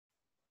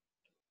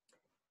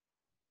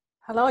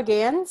Hello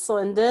again. So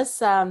in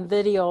this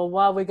video,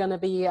 what we're going to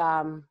be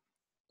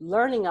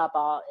learning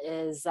about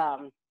is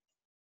a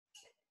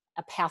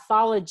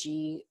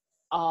pathology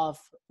of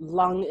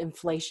lung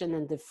inflation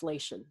and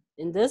deflation.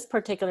 In this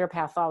particular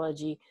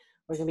pathology,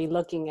 we're going to be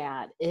looking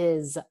at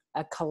is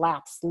a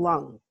collapsed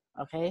lung,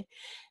 okay?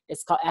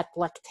 It's called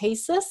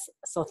atelectasis.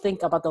 So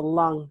think about the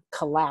lung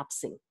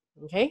collapsing,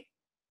 okay?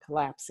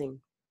 Collapsing.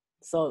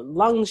 So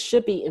lungs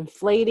should be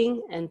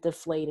inflating and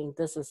deflating.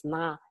 This is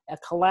not, a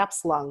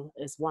collapsed lung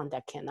is one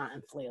that cannot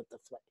inflate or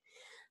deflate.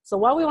 So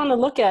what we want to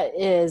look at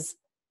is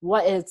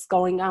what is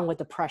going on with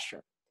the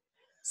pressure.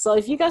 So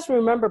if you guys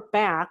remember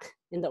back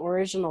in the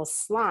original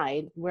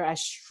slide where I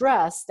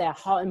stressed that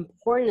how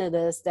important it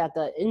is that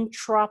the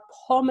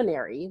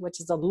intrapulmonary, which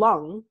is the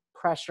lung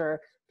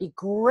pressure, be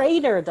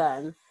greater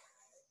than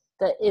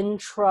the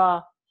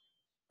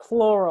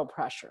intrapleural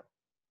pressure,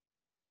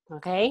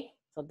 okay?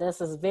 So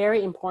this is a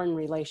very important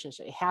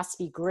relationship. It has to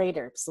be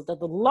greater so that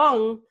the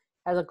lung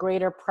has a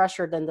greater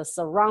pressure than the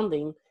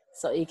surrounding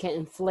so it can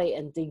inflate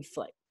and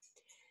deflate.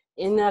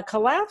 In a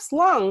collapsed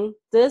lung,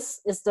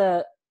 this is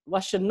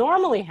what should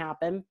normally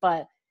happen,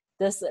 but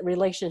this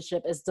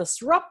relationship is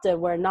disrupted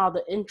where now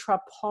the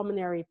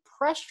intrapulmonary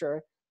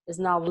pressure is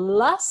now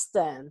less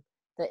than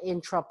the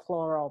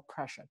intrapleural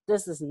pressure.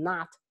 This is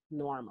not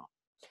normal.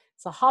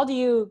 So how do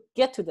you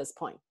get to this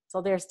point?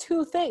 So there's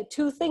two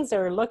things that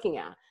we're looking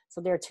at. So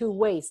there are two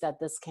ways that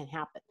this can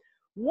happen.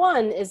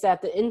 One is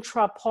that the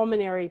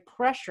intrapulmonary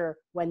pressure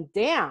went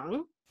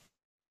down.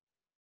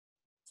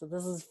 So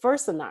this is the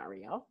first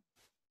scenario.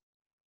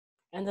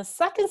 And the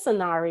second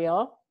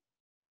scenario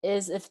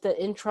is if the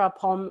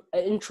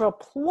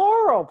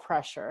intrapleural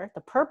pressure,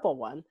 the purple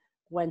one,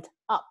 went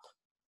up.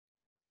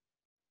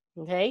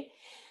 Okay,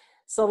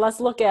 so let's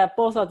look at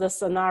both of the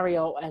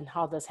scenario and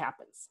how this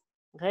happens.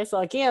 Okay, so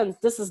again,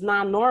 this is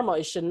not normal.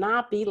 It should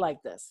not be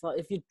like this. So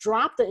if you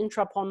drop the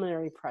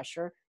intrapulmonary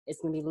pressure,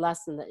 it's going to be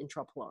less than the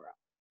intrapleural.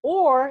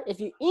 Or if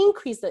you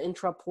increase the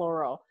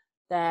intrapleural,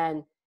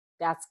 then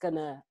that's going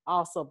to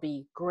also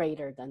be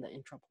greater than the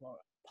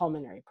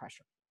intrapulmonary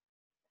pressure.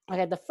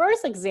 Okay, the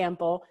first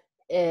example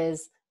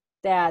is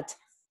that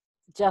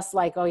just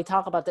like we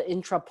talk about the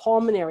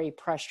intrapulmonary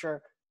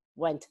pressure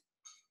went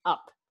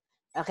up.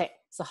 Okay,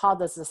 so how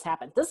does this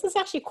happen? This is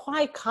actually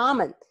quite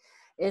common.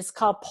 It's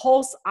called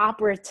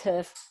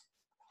post-operative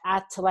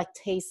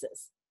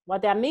atelectasis.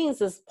 What that means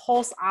is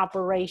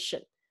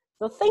post-operation.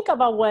 So think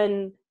about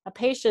when a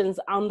patient's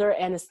under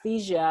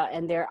anesthesia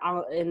and they're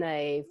in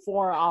a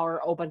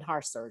 4-hour open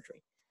heart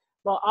surgery.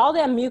 Well, all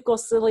that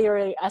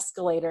mucociliary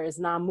escalator is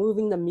not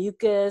moving the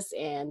mucus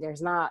and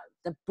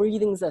the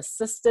breathing's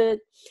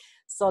assisted.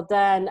 So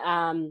then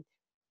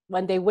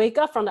when they wake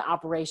up from the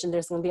operation,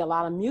 there's going to be a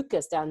lot of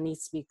mucus that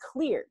needs to be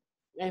cleared.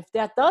 And if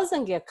that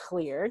doesn't get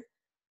cleared,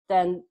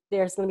 then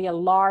there's going to be a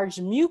large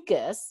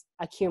mucus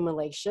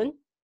accumulation,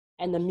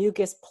 and the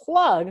mucus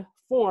plug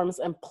forms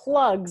and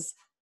plugs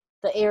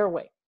the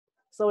airway.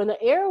 So when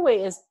the airway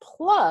is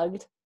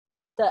plugged,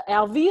 the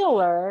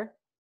alveolar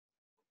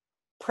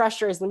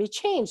pressure is going to be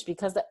changed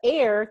because the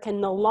air can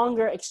no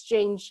longer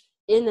exchange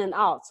in and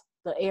out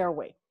the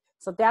airway.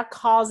 So that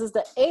causes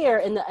the air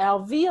in the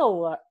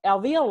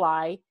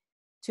alveoli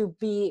to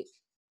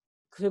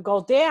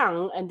go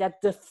down, and that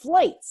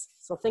deflates.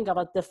 So think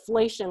about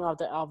deflation of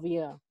the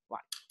alveoli.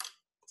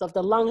 So if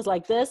the lung is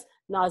like this,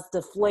 now it's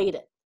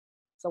deflated.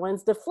 So when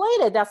it's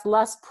deflated, that's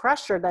less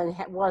pressure than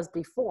it was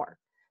before.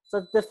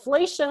 So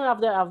deflation of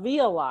the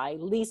alveoli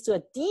leads to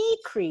a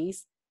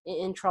decrease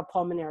in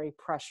intrapulmonary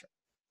pressure.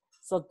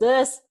 So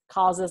this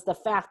causes the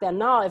fact that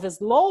now if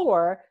it's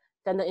lower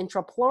than the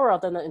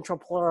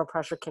intrapleural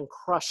pressure can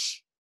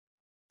crush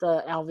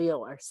the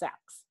alveolar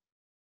sacs.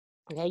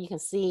 Okay, you can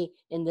see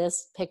in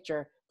this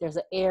picture, there's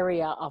an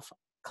area of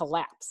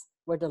collapse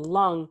where the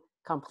lung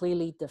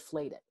completely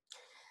deflated.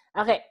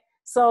 Okay,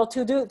 so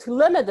to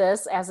limit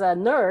this as a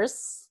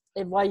nurse,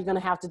 what you're going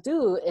to have to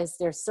do is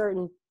there's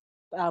certain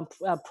care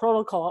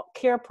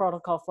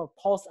protocol for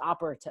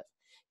post-operative.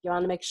 You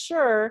want to make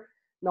sure,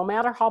 no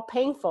matter how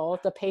painful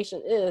the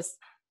patient is,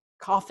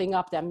 coughing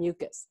up that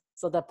mucus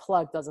so the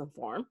plug doesn't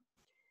form.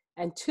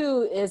 And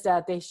two is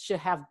that they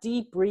should have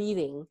deep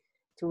breathing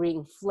to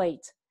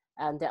reinflate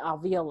and the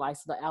alveoli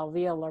so the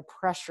alveolar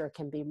pressure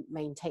can be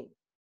maintained.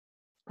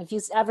 If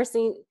you've ever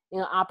seen in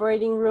an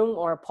operating room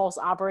or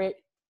post-operating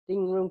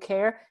room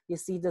care, you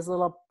see this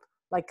little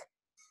like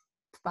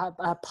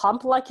a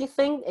pump-like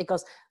thing. It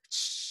goes.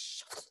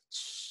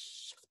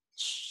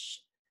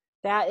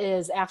 That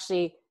is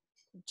actually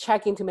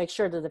checking to make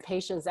sure that the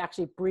patient is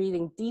actually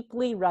breathing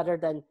deeply rather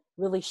than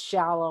really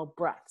shallow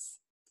breaths.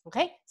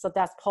 Okay, so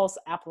that's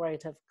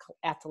post-operative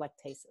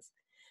atelectasis.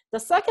 The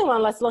second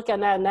one, let's look at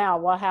that now.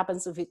 What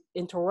happens if you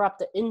interrupt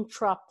the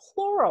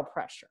intrapleural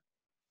pressure?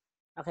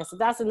 Okay, so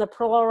that's in the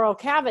pleural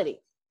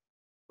cavity.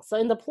 So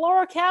in the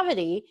pleural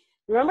cavity,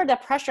 remember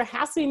that pressure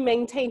has to be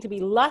maintained to be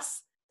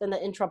less than the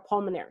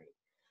intrapulmonary.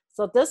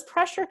 So this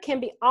pressure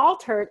can be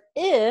altered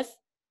if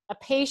a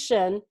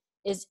patient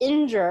is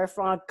injured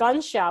from a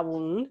gunshot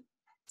wound,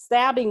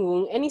 stabbing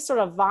wound, any sort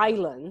of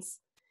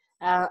violence,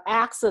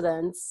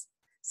 accidents.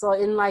 So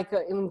in like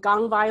in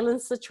gun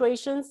violence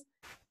situations,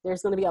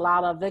 there's going to be a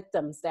lot of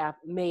victims that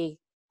may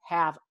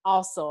have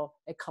also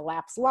a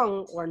collapsed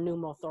lung or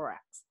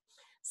pneumothorax.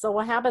 So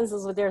what happens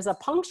is if there's a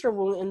puncture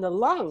wound in the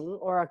lung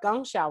or a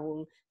gunshot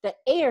wound, the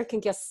air can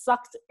get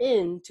sucked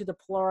into the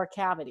pleural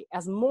cavity.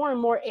 As more and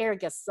more air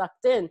gets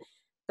sucked in,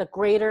 the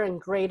greater and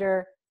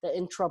greater the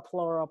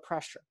intrapleural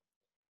pressure.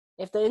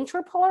 If the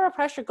intrapleural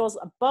pressure goes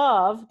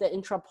above the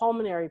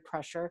intrapulmonary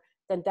pressure,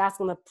 then that's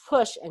going to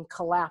push and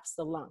collapse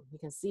the lung. You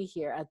can see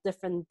here at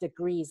different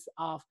degrees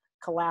of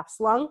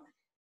collapsed lung,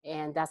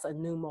 and that's a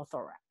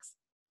pneumothorax.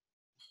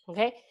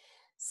 Okay,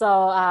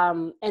 so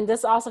and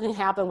this also can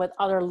happen with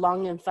other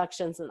lung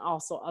infections and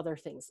also other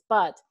things.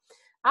 But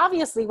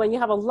obviously, when you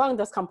have a lung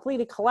that's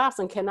completely collapsed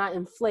and cannot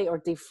inflate or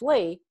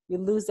deflate, you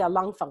lose that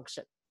lung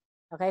function.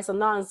 Okay, so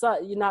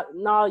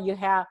now you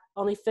have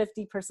only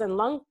 50%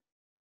 lung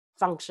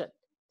function.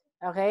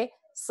 Okay,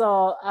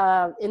 so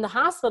in the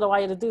hospital,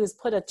 what you have to do is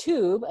put a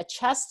tube, a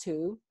chest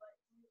tube,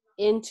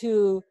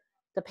 into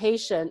the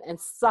patient and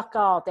suck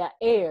out that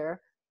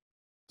air,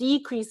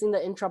 decreasing the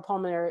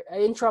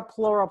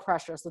intrapleural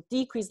pressure. So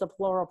decrease the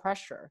pleural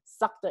pressure,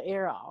 suck the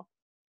air out.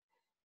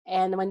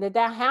 And when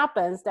that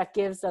happens, that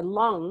gives the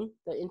lung,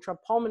 the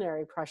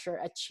intrapulmonary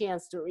pressure, a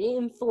chance to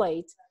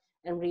reinflate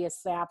and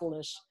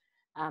reestablish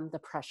the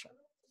pressure.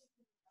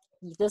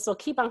 This will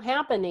keep on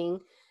happening.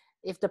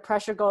 If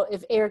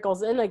air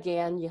goes in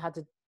again, you have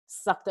to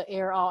suck the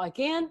air out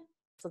again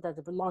so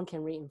that the lung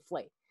can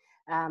reinflate.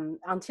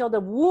 Until the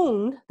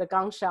wound, the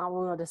gunshot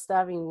wound or the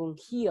stabbing wound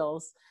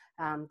heals,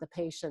 the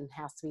patient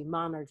has to be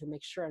monitored to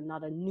make sure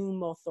another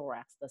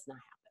pneumothorax does not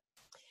happen.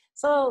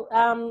 So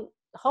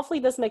hopefully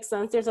this makes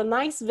sense. There's a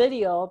nice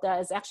video that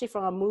is actually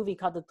from a movie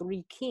called The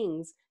Three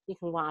Kings you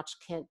can watch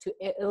to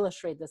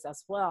illustrate this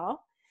as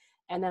well.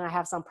 And then I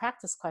have some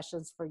practice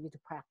questions for you to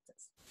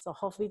practice. So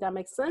hopefully that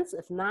makes sense.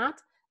 If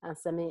not,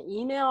 send me an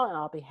email and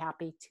I'll be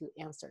happy to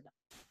answer them.